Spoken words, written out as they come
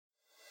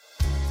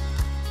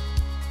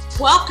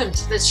Welcome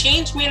to the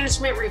Change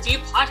Management Review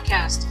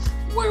podcast,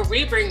 where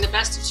we bring the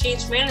best of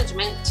change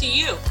management to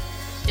you.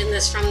 In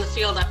this From the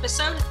Field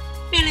episode,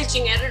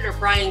 Managing Editor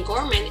Brian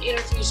Gorman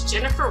interviews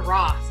Jennifer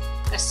Roth,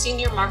 a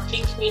senior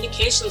marketing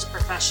communications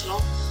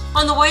professional,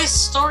 on the ways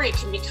story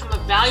can become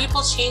a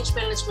valuable change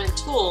management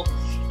tool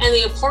and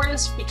the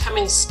importance of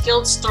becoming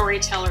skilled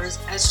storytellers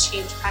as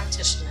change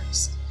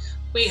practitioners.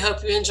 We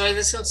hope you enjoy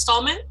this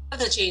installment of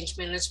the Change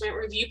Management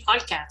Review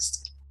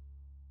podcast.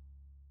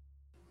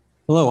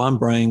 Hello, I'm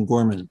Brian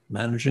Gorman,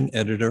 Managing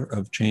Editor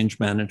of Change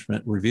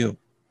Management Review.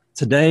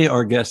 Today,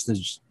 our guest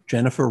is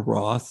Jennifer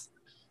Roth,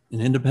 an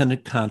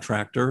independent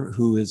contractor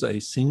who is a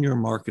senior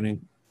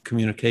marketing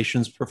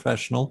communications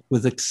professional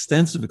with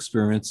extensive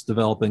experience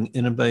developing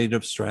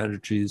innovative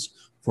strategies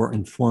for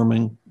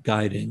informing,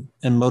 guiding,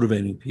 and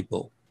motivating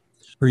people.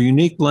 Her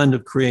unique blend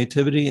of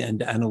creativity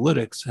and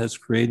analytics has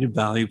created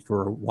value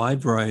for a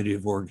wide variety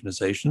of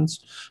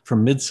organizations,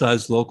 from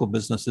mid-sized local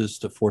businesses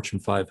to Fortune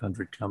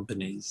 500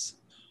 companies.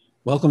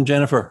 Welcome,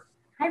 Jennifer.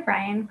 Hi,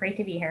 Brian. Great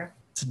to be here.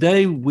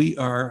 Today, we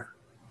are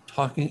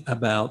talking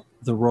about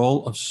the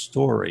role of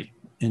story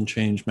in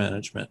change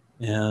management.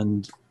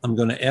 And I'm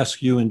going to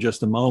ask you in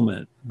just a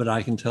moment, but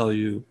I can tell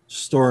you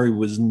story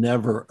was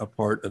never a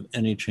part of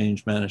any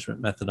change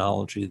management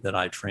methodology that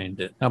I trained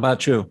in. How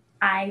about you?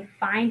 I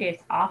find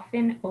it's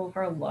often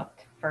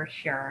overlooked for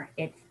sure.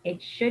 It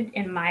should,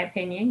 in my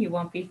opinion, you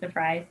won't be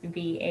surprised, to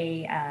be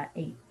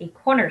a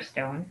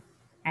cornerstone,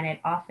 and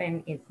it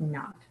often is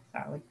not. So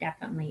I would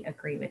definitely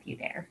agree with you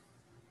there.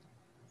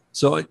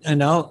 So, and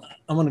now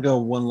I'm going to go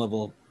one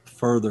level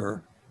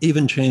further.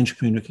 Even change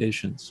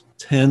communications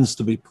tends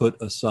to be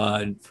put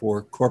aside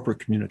for corporate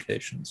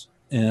communications.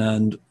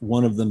 And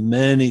one of the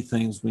many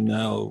things we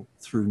know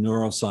through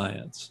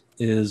neuroscience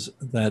is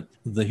that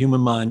the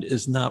human mind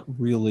is not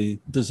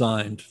really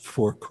designed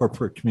for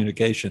corporate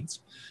communications.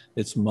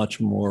 It's much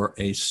more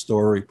a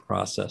story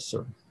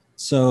processor.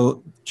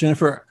 So,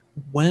 Jennifer,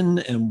 when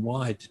and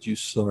why did you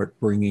start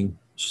bringing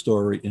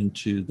story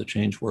into the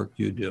change work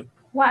you do?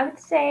 Well, I would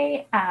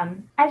say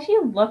as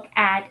you look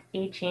at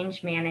a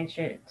change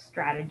management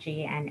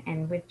strategy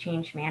and with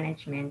change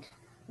management,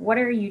 what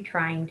are you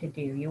trying to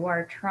do? You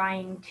are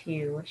trying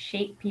to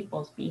shape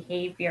people's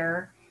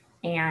behavior.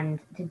 And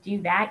to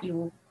do that,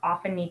 you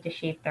often need to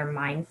shape their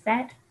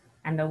mindset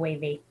and the way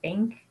they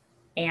think.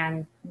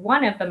 And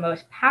one of the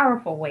most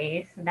powerful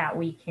ways that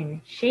we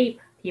can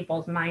shape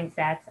people's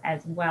mindsets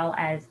as well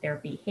as their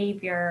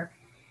behavior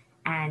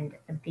and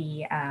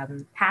the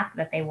path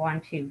that they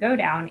want to go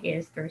down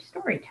is through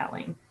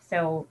storytelling.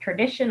 So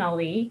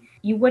traditionally,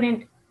 you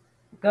wouldn't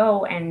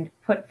go and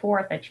put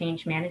forth a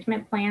change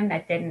management plan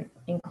that didn't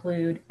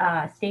include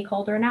a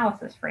stakeholder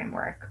analysis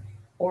framework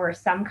or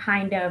some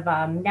kind of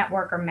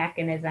network or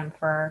mechanism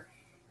for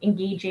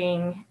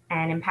engaging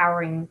and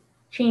empowering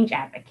change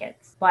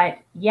advocates. But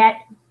yet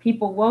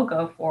people will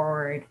go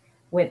forward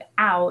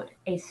without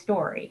a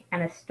story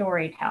and a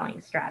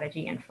storytelling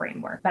strategy and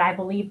framework. But I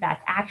believe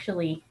that's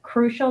actually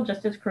crucial,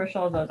 just as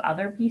crucial as those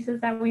other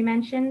pieces that we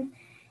mentioned.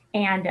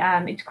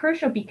 And it's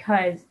crucial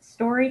because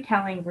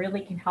storytelling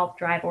really can help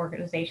drive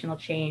organizational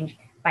change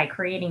by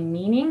creating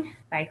meaning,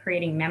 by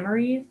creating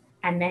memories,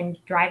 and then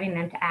driving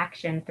them to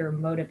action through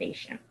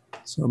motivation.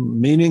 So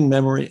meaning,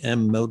 memory,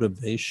 and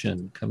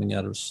motivation coming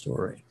out of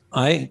story.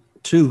 I,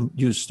 too,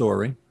 use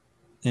story.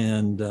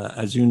 And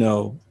as you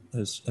know,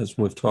 as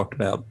we've talked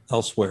about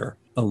elsewhere,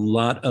 a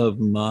lot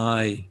of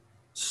my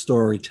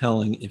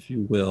storytelling, if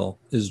you will,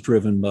 is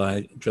driven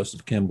by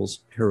Joseph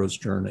Campbell's hero's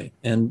journey,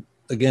 and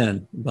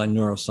again, by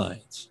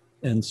neuroscience.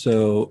 And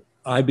so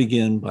I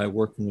begin by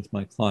working with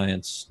my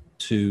clients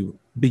to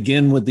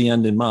begin with the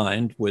end in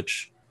mind,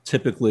 which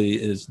typically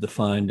is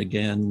defined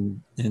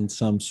again in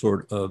some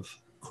sort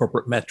of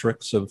corporate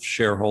metrics of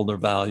shareholder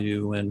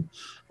value and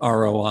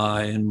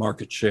ROI and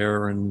market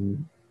share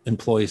and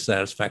employee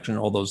satisfaction,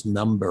 all those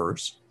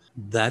numbers.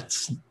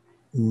 That's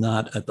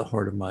not at the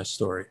heart of my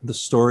story. The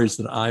stories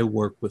that I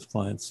work with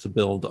clients to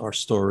build are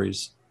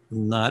stories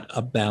not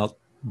about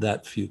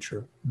that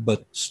future,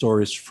 but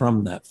stories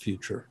from that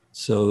future.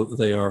 So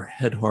they are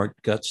head, heart,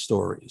 gut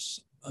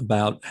stories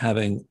about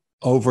having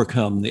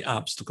overcome the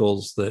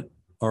obstacles that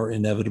are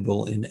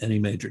inevitable in any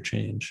major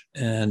change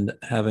and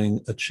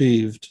having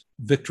achieved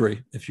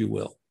victory, if you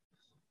will.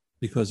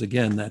 Because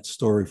again, that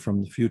story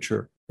from the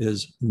future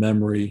is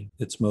memory,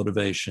 it's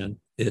motivation,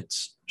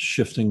 it's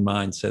shifting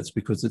mindsets,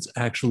 because it's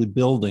actually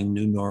building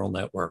new neural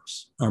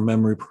networks. Our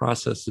memory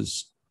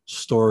processes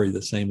story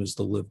the same as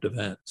the lived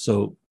event.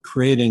 So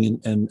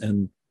creating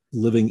and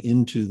living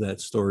into that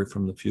story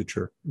from the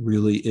future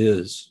really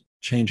is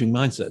changing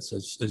mindsets,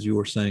 as you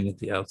were saying at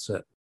the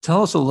outset.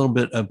 Tell us a little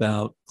bit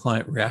about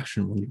client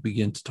reaction when you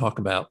begin to talk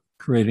about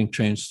creating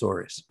change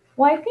stories.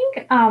 Well, I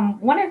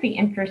think one of the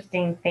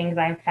interesting things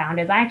I've found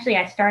is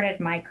I started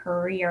my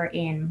career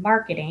in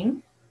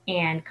marketing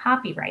and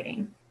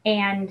copywriting.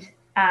 And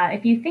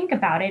if you think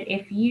about it,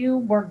 if you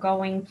were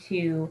going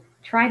to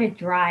try to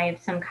drive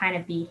some kind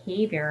of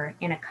behavior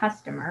in a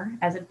customer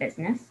as a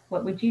business,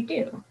 what would you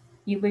do?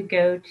 You would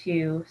go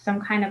to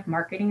some kind of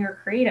marketing or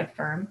creative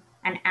firm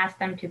and ask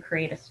them to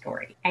create a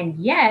story. And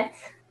yet,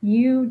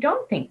 you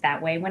don't think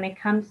that way when it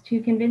comes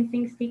to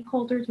convincing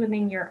stakeholders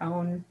within your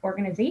own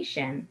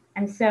organization.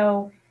 And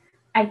so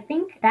I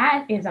think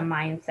that is a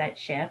mindset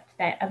shift,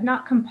 that of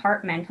not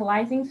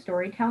compartmentalizing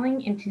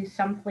storytelling into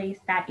some place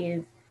that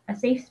is a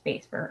safe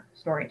space for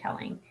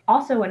storytelling.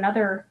 Also,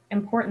 another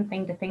important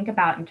thing to think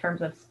about in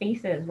terms of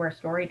spaces where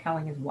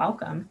storytelling is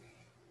welcome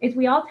is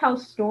we all tell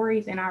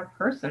stories in our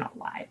personal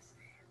lives.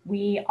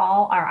 We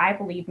all are, I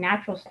believe,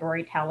 natural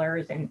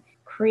storytellers and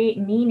create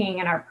meaning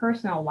in our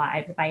personal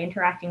lives by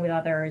interacting with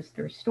others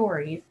through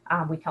stories.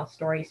 We tell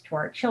stories to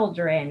our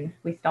children.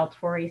 We tell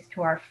stories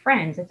to our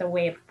friends. It's a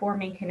way of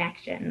forming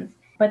connections.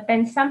 But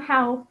then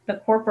somehow the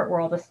corporate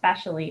world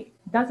especially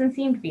doesn't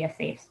seem to be a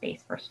safe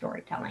space for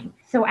storytelling.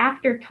 So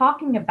after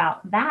talking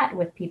about that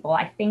with people,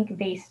 I think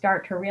they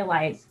start to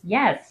realize,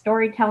 yes,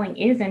 storytelling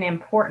is an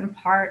important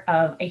part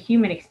of a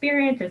human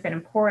experience, it's an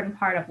important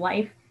part of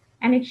life,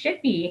 and it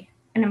should be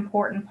an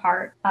important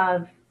part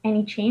of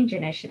any change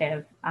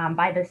initiative,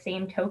 by the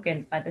same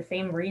tokens, by the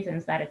same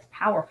reasons that it's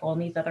powerful in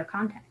these other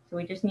contexts. So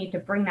we just need to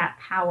bring that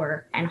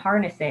power and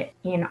harness it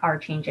in our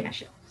change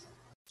initiatives.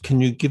 Can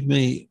you give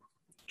me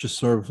just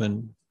sort of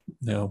an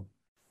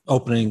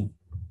opening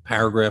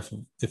paragraph,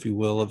 if you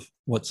will, of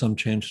what some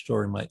change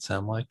story might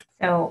sound like?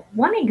 So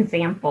one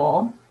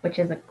example, which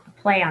is a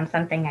play on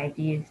something I've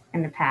used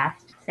in the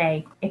past,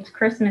 say it's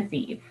Christmas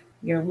Eve.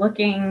 You're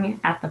looking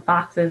at the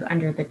boxes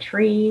under the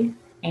tree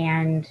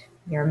and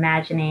you're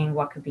imagining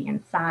what could be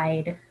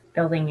inside,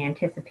 building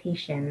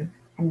anticipation,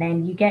 and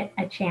then you get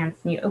a chance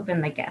and you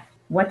open the gift.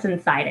 What's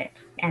inside it?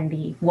 And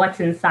the what's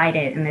inside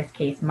it in this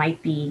case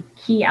might be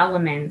key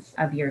elements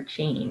of your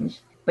change,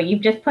 but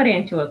you've just put it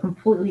into a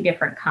completely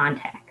different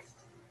context.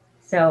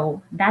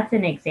 So that's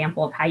an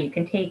example of how you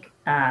can take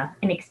an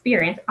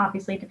experience,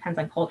 obviously it depends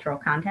on cultural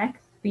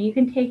context, but you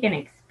can take an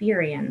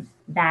experience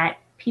that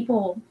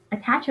people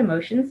attach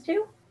emotions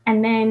to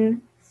and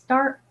then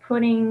start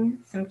putting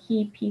some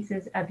key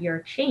pieces of your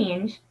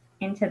change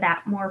into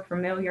that more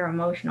familiar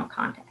emotional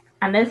context.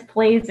 And this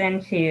plays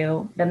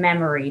into the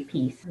memory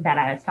piece that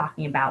I was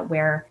talking about,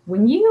 where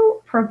when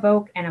you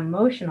provoke an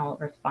emotional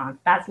response,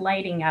 that's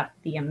lighting up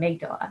the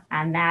amygdala.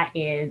 And that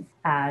is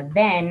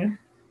then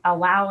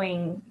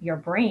allowing your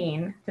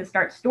brain to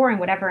start storing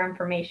whatever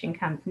information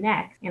comes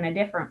next in a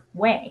different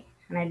way,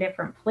 in a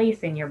different place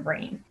in your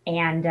brain.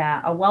 And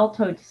a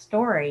well-told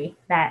story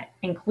that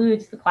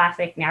includes the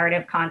classic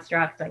narrative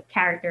constructs like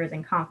characters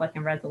and conflict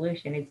and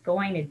resolution is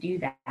going to do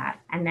that.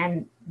 And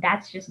then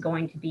that's just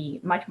going to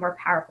be much more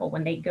powerful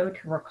when they go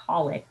to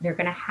recall it. They're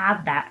going to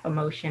have that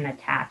emotion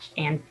attached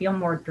and feel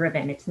more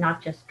driven. It's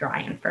not just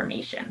dry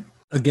information.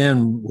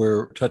 Again,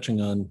 we're touching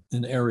on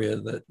an area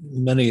that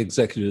many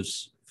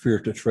executives fear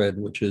to tread,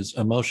 which is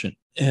emotion.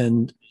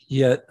 And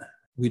yet,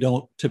 we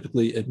don't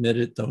typically admit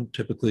it, don't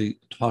typically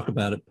talk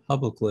about it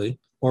publicly,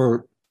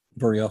 or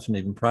very often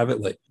even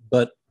privately.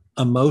 But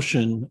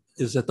emotion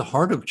is at the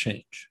heart of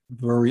change.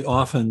 Very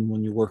often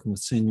when you're working with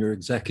senior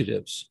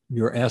executives,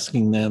 you're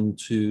asking them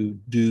to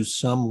do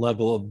some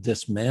level of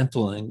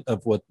dismantling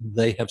of what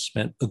they have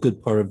spent a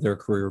good part of their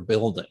career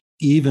building,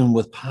 even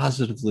with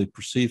positively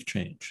perceived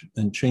change.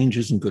 And change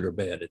isn't good or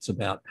bad. It's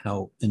about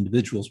how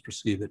individuals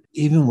perceive it.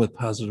 Even with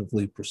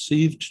positively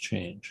perceived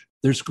change,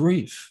 there's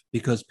grief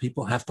because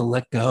people have to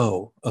let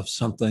go of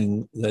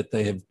something that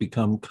they have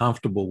become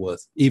comfortable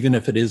with, even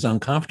if it is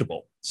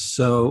uncomfortable.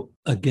 So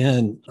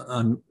again,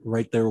 I'm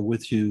right there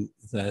with you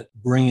that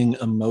bringing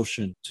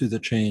emotion to the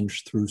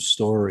change through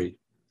story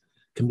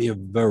can be a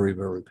very,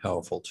 very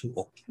powerful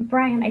tool.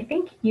 Brian, I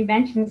think you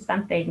mentioned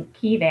something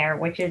key there,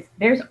 which is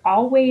there's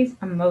always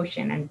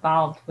emotion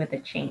involved with a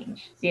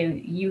change. So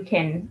you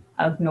can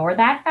ignore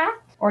that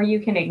fact, or you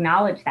can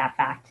acknowledge that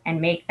fact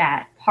and make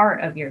that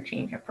part of your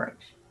change approach.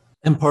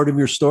 And part of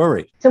your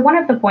story. So one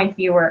of the points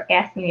you were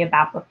asking me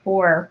about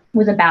before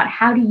was about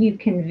how do you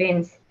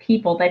convince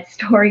people that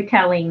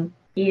storytelling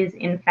is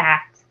in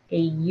fact a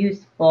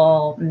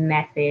useful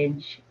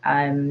message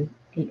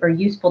or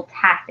useful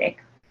tactic,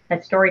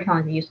 that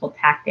storytelling is a useful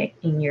tactic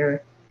in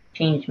your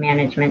change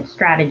management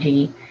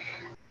strategy.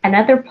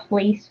 Another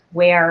place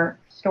where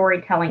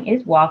storytelling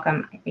is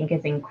welcome, I think,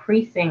 is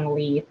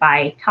increasingly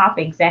by top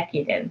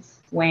executives.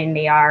 When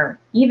they are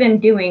even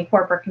doing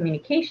corporate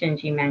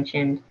communications, you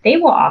mentioned, they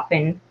will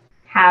often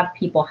have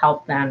people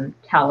help them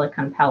tell a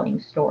compelling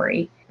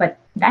story. But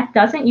that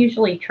doesn't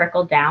usually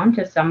trickle down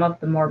to some of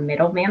the more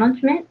middle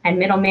management. And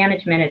middle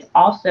management is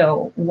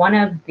also one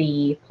of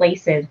the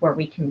places where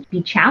we can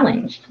be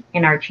challenged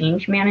in our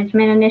change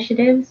management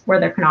initiatives, where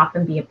there can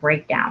often be a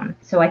breakdown.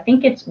 So I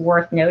think it's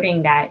worth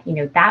noting that,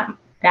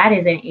 that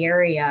is an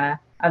area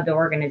of the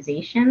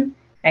organization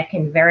that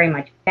can very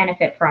much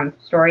benefit from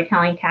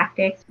storytelling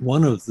tactics.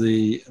 One of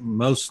the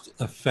most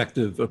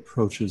effective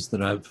approaches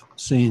that I've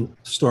seen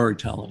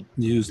storytelling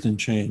used in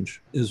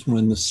change is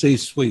when the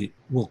C-suite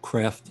will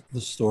craft the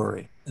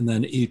story, and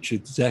then each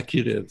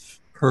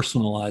executive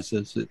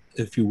personalizes it,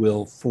 if you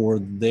will, for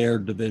their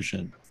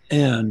division.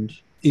 And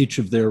each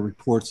of their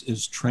reports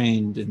is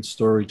trained in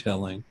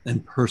storytelling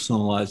and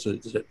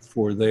personalizes it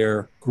for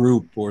their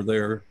group or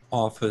their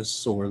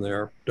office or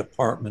their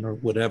department or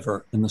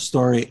whatever. And the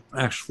story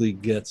actually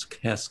gets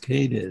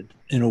cascaded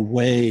in a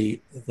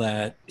way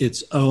that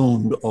it's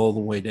owned all the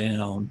way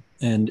down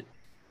and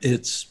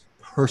it's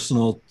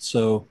personal.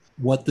 So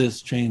what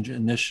this change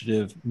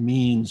initiative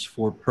means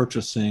for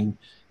purchasing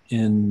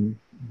in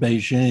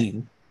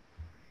Beijing,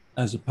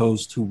 as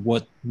opposed to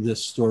what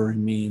this story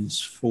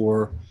means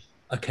for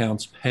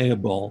accounts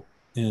payable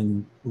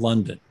in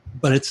London.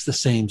 But it's the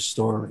same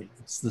story.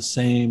 It's the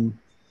same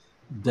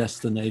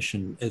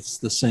destination. It's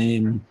the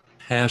same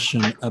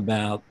passion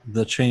about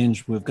the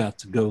change we've got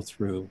to go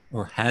through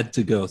or had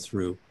to go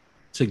through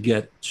to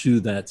get to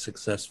that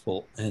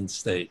successful end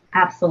state.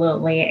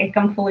 Absolutely. I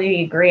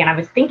completely agree. And I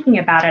was thinking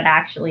about it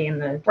actually in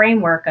the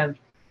framework of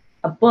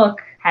a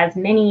book has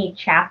many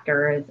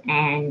chapters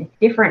and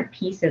different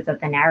pieces of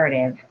the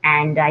narrative.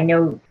 And I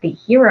know the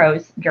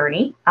hero's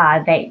journey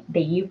that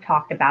you've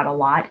talked about a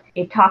lot.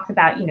 It talks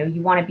about,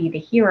 you want to be the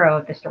hero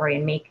of the story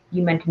and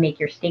you meant to make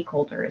your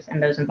stakeholders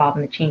and those involved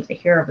in the change the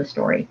hero of the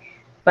story.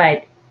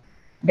 But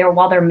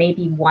while there may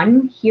be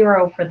one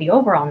hero for the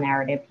overall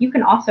narrative, you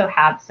can also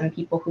have some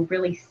people who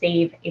really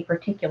save a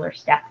particular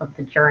step of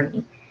the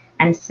journey.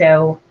 And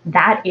so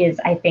that is,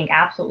 I think,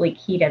 absolutely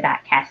key to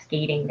that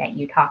cascading that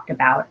you talked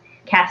about.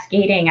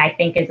 Cascading, I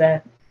think, is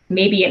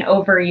maybe an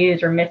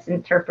overused or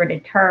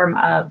misinterpreted term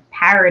of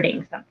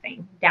parroting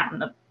something down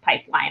the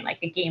pipeline, like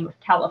a game of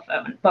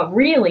telephone. But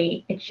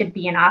really, it should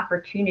be an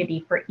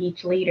opportunity for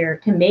each leader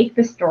to make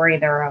the story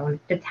their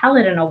own, to tell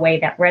it in a way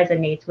that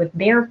resonates with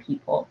their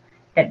people,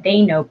 that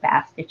they know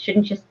best. It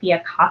shouldn't just be a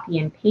copy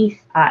and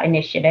paste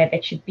initiative.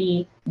 It should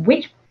be,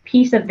 which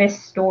piece of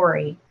this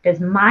story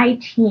does my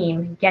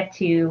team get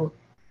to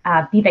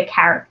be the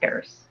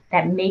characters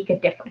that make a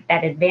difference,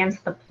 that advance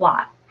the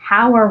plot?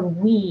 How are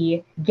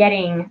we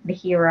getting the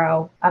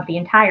hero of the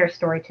entire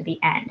story to the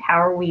end? How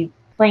are we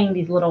playing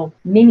these little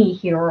mini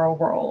hero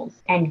roles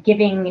and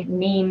giving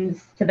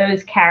names to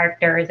those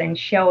characters and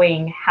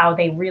showing how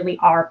they really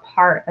are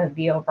part of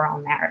the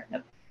overall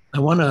narrative? I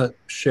want to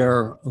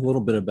share a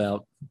little bit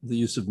about the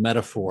use of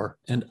metaphor,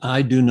 and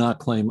I do not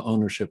claim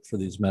ownership for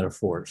these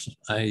metaphors.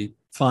 I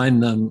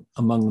find them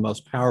among the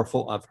most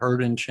powerful I've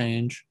heard in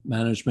change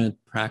management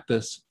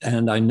practice,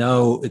 and I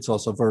know it's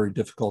also very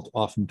difficult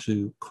often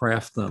to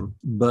craft them.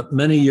 But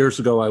many years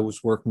ago, I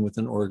was working with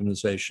an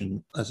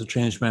organization as a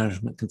change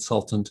management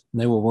consultant, and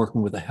they were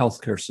working with a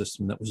healthcare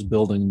system that was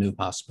building a new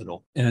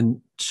hospital. And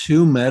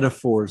two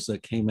metaphors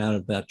that came out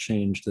of that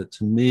change that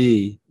to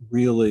me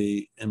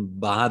really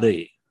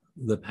embody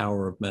the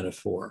power of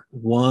metaphor.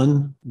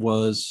 One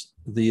was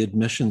the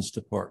admissions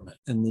department.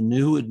 And the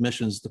new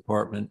admissions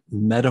department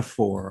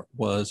metaphor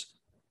was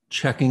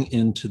checking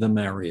into the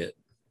Marriott.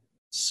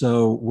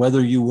 So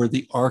whether you were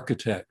the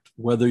architect,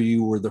 whether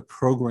you were the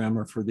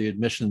programmer for the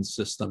admissions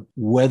system,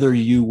 whether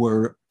you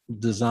were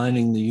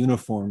designing the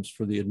uniforms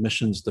for the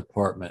admissions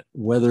department,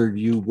 whether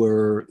you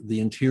were the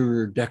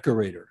interior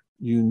decorator,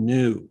 you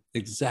knew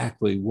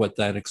exactly what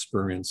that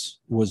experience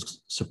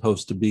was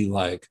supposed to be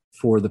like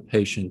for the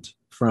patient,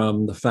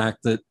 from the fact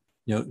that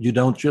you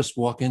don't just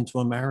walk into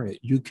a Marriott.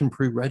 You can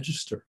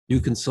pre-register. You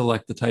can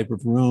select the type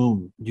of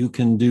room. You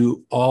can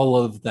do all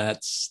of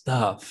that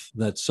stuff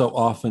that so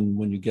often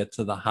when you get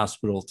to the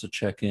hospital to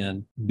check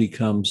in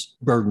becomes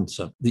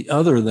burdensome. The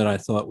other that I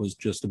thought was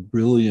just a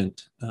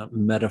brilliant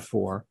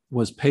metaphor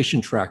was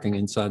patient tracking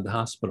inside the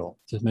hospital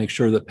to make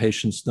sure that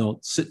patients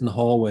don't sit in the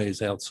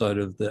hallways outside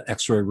of the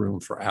x-ray room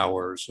for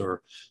hours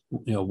or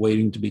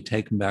waiting to be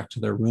taken back to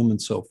their room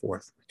and so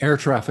forth. Air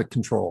traffic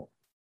control.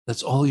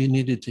 That's all you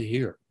needed to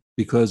hear.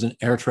 Because in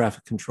air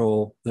traffic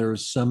control, there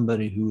is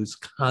somebody who is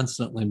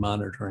constantly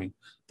monitoring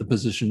the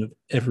position of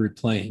every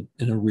plane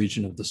in a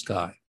region of the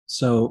sky.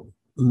 So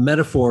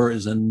metaphor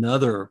is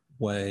another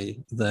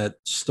way that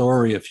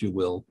story, if you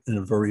will, in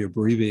a very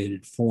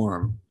abbreviated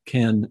form,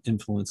 can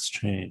influence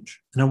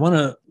change. And I want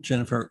to,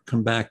 Jennifer,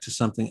 come back to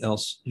something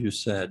else you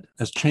said.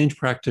 As change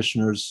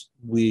practitioners,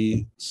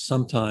 we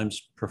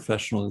sometimes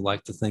professionally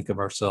like to think of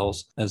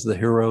ourselves as the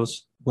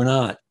heroes. We're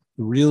not.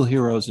 The real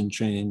heroes in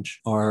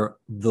change are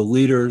the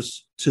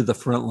leaders to the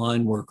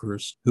frontline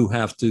workers who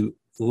have to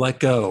let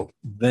go,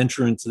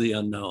 venture into the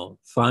unknown,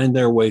 find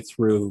their way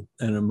through,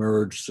 and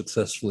emerge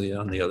successfully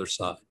on the other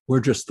side. We're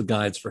just the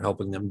guides for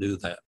helping them do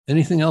that.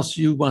 Anything else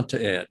you want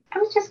to add? I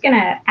was just going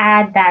to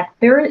add that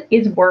there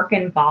is work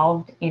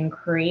involved in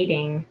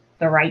creating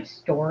the right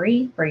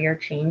story for your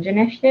change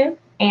initiative.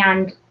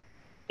 And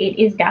it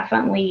is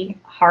definitely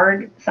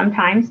hard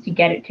sometimes to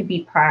get it to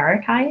be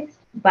prioritized,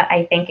 but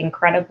I think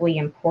incredibly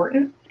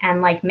important.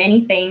 And like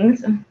many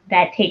things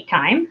that take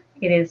time,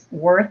 it is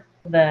worth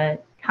the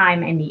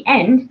time in the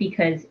end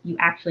because you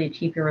actually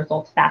achieve your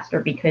results faster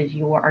because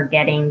you are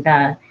getting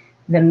the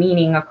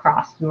meaning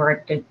across. You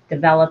are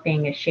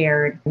developing a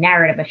shared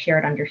narrative, a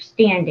shared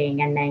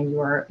understanding, and then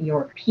you're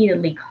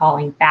repeatedly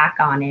calling back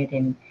on it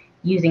and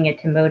using it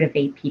to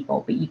motivate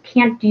people. But you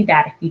can't do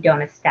that if you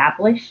don't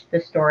establish the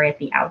story at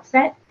the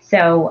outset.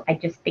 So I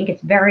just think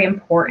it's very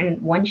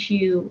important, once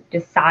you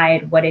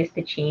decide what is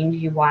the change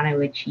you want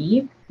to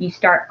achieve, you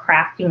start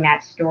crafting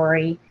that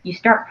story, you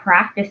start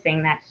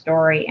practicing that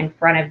story in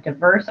front of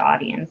diverse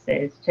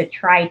audiences to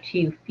try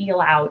to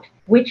feel out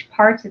which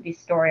parts of the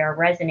story are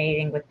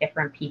resonating with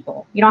different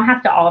people. You don't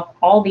have to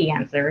all the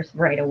answers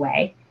right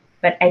away,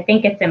 but I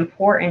think it's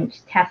important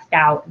to test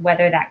out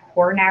whether that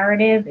core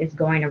narrative is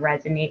going to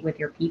resonate with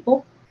your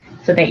people,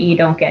 so that you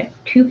don't get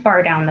too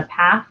far down the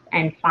path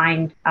and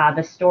find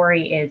the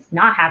story is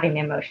not having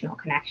the emotional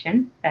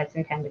connection that's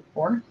intended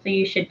for. So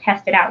you should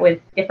test it out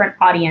with different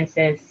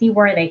audiences, see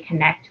where they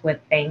connect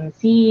with things,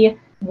 see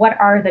what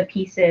are the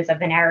pieces of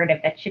the narrative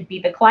that should be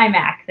the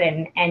climax,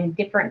 and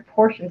different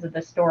portions of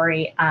the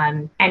story,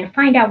 and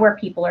find out where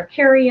people are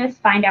curious,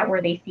 find out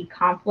where they see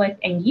conflict,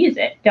 and use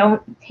it.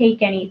 Don't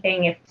take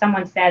anything if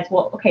someone says,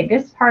 well, okay,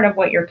 this part of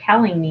what you're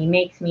telling me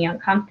makes me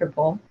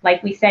uncomfortable.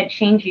 Like we said,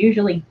 change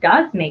usually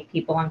does make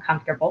people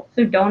uncomfortable.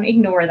 So don't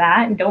ignore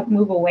that and don't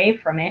move away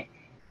from it,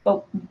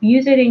 but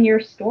use it in your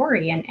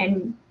story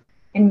and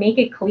make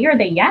it clear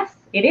that yes,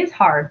 it is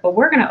hard, but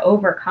we're going to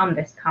overcome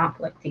this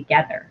conflict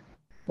together.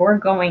 We're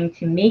going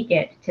to make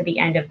it to the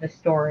end of the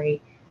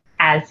story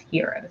as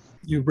heroes.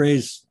 You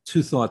raised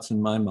two thoughts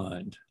in my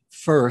mind.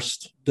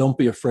 First, don't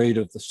be afraid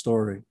of the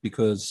story,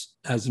 because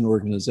as an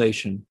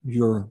organization,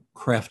 you're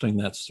crafting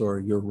that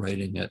story, you're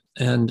writing it,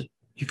 and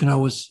you can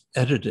always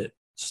edit it.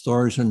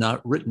 Stories are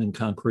not written in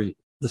concrete.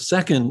 The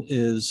second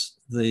is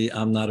the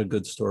I'm not a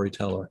good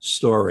storyteller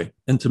story.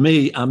 And to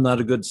me, I'm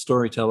not a good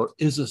storyteller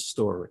is a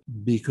story,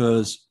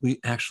 because we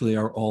actually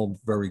are all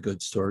very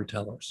good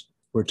storytellers.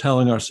 We're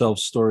telling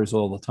ourselves stories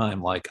all the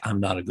time, like I'm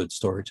not a good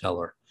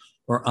storyteller,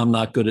 or I'm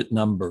not good at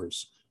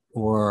numbers,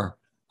 or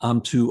I'm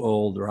too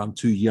old, or I'm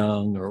too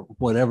young, or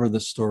whatever the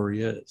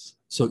story is.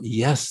 So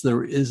yes,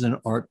 there is an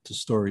art to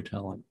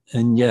storytelling.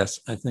 And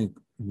yes, I think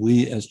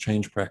we as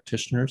change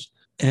practitioners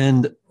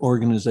and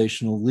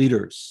organizational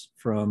leaders,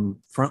 from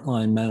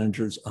frontline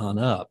managers on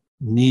up,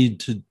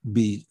 need to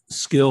be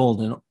skilled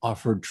and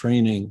offered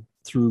training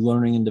through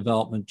learning and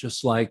development,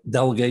 just like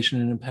delegation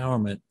and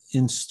empowerment,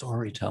 in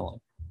storytelling.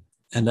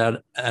 And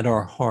at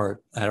our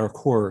heart, at our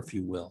core, if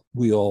you will,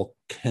 we all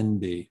can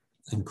be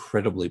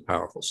incredibly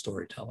powerful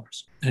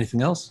storytellers.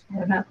 Anything else?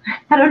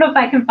 I don't know if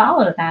I can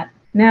follow that.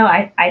 No,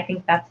 I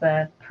think that's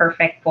a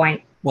perfect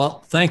point. Well,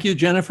 thank you,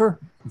 Jennifer.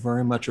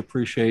 Very much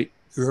appreciate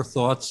your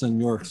thoughts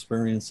and your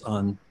experience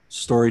on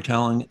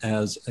storytelling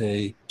as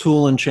a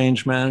tool in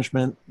change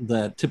management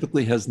that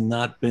typically has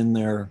not been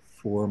there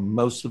for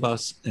most of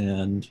us.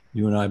 And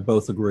you and I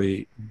both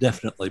agree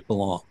definitely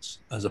belongs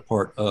as a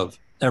part of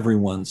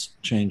everyone's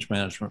change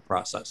management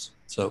process.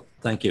 So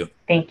thank you.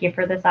 Thank you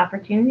for this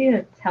opportunity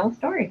to tell a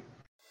story.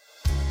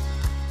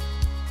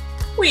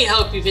 We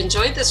hope you've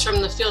enjoyed this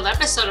From the Field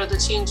episode of the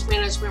Change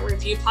Management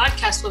Review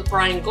podcast with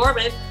Brian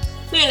Gorman,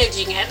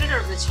 managing editor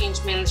of the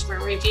Change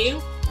Management Review,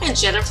 and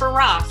Jennifer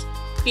Roth.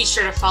 Be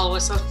sure to follow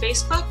us on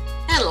Facebook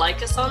and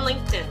like us on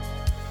LinkedIn.